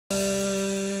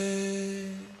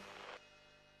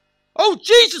Oh,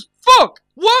 Jesus, fuck!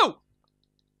 Whoa!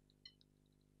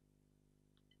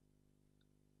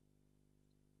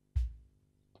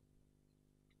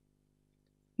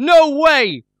 No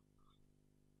way!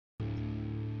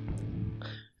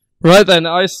 Right then,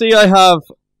 I see I have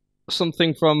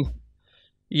something from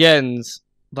Jens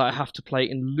that I have to play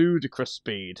in ludicrous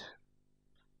speed.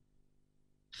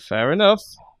 Fair enough.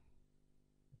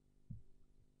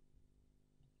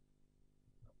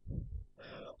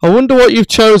 I wonder what you've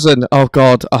chosen. Oh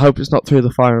god, I hope it's not Through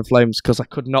the Fire and Flames, because I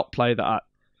could not play that.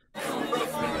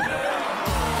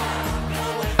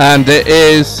 And it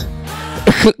is...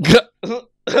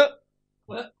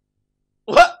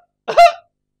 What?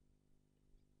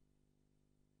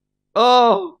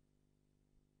 Oh.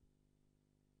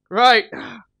 Right.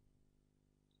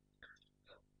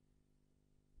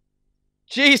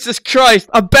 Jesus Christ,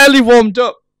 I barely warmed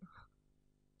up.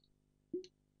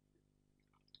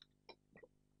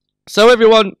 So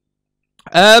everyone,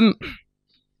 Jens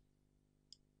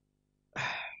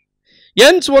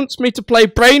wants me to play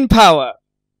Brain Power.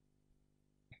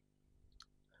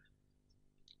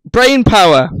 Brain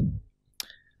Power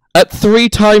at 3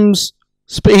 times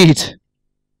speed.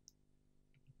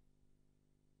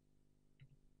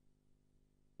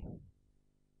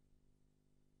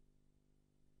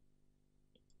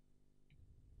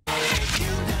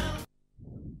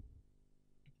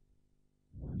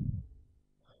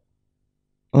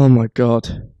 Oh my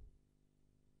god.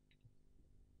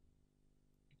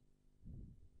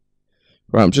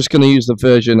 Right, I'm just going to use the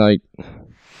version I...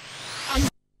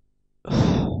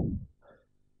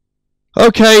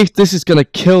 Okay, this is going to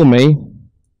kill me.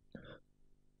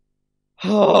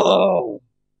 Oh.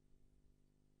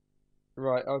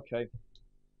 Right, okay.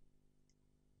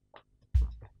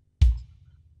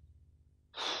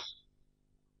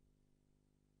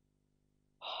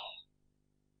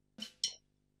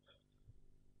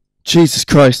 Jesus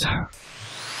Christ.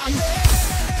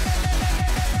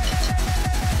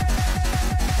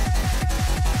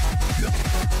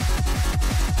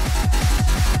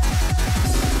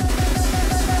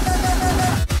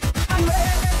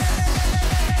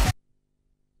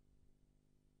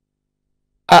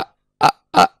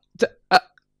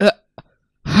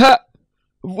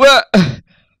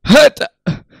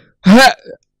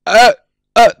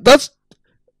 That's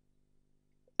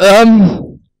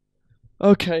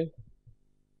okay.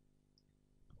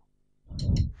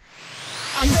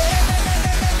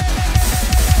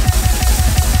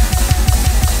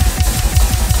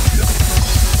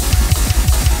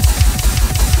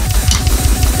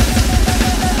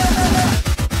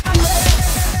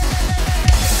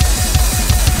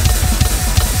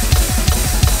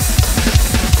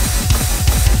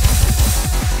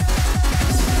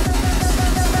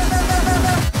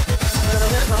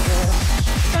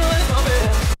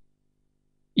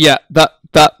 Yeah, that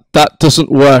doesn't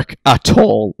work at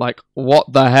all. Like,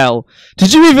 what the hell?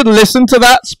 Did you even listen to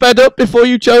that sped up before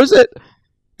you chose it?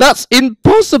 That's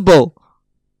impossible.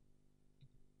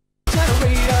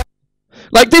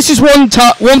 Like, this is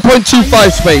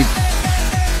 1.25 speed.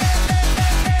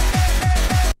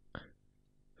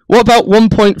 What about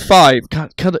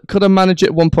 1.5? Could I manage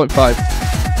it 1.5?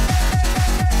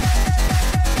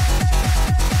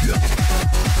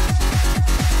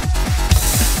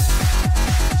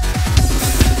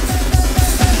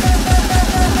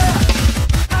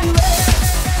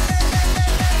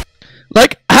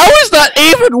 Like, how is that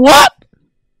even what?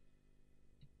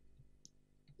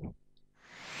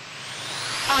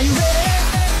 Are you ready?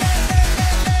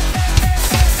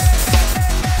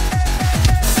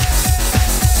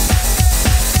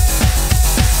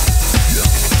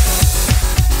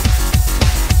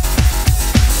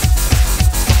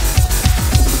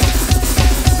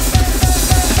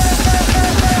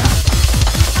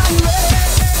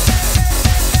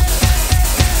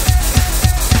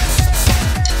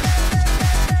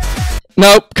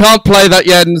 Nope, can't play that,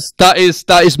 Jens. That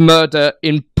is murder.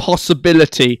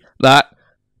 Impossibility, that.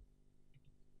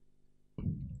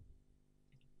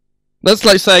 That's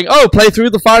like saying, oh, play Through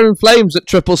the Fire and Flames at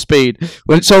triple speed,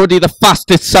 when it's already the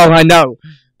fastest song I know.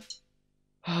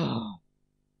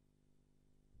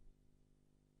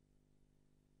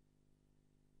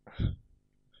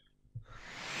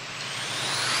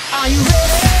 Are you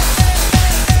ready?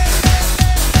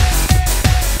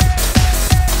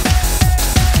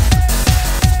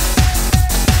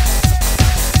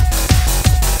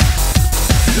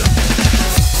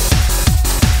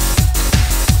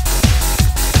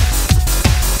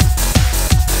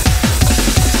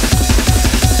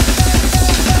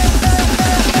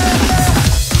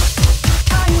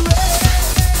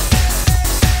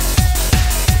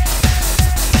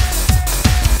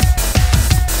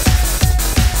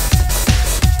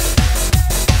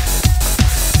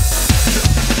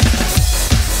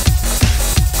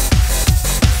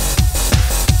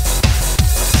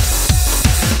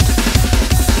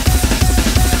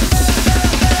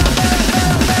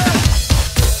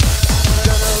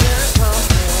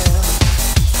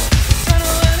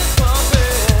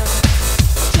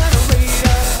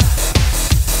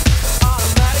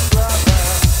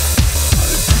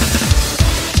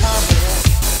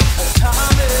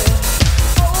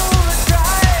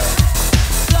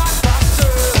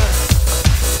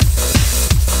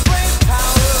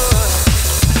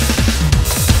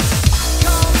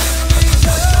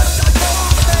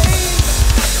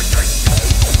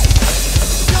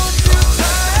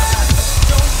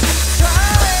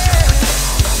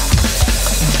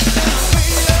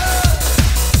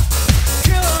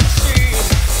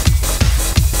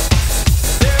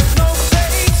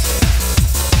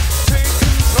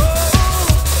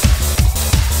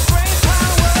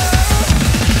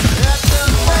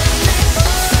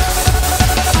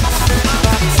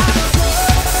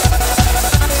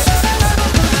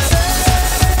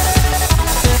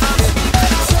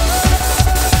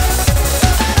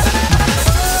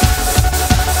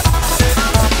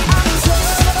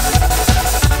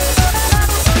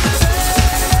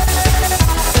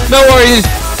 No worries,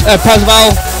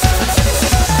 Pasval.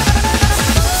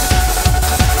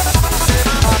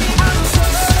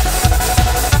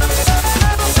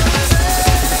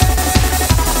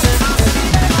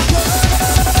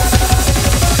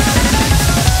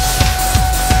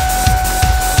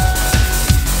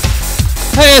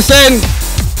 Hey, Yasin.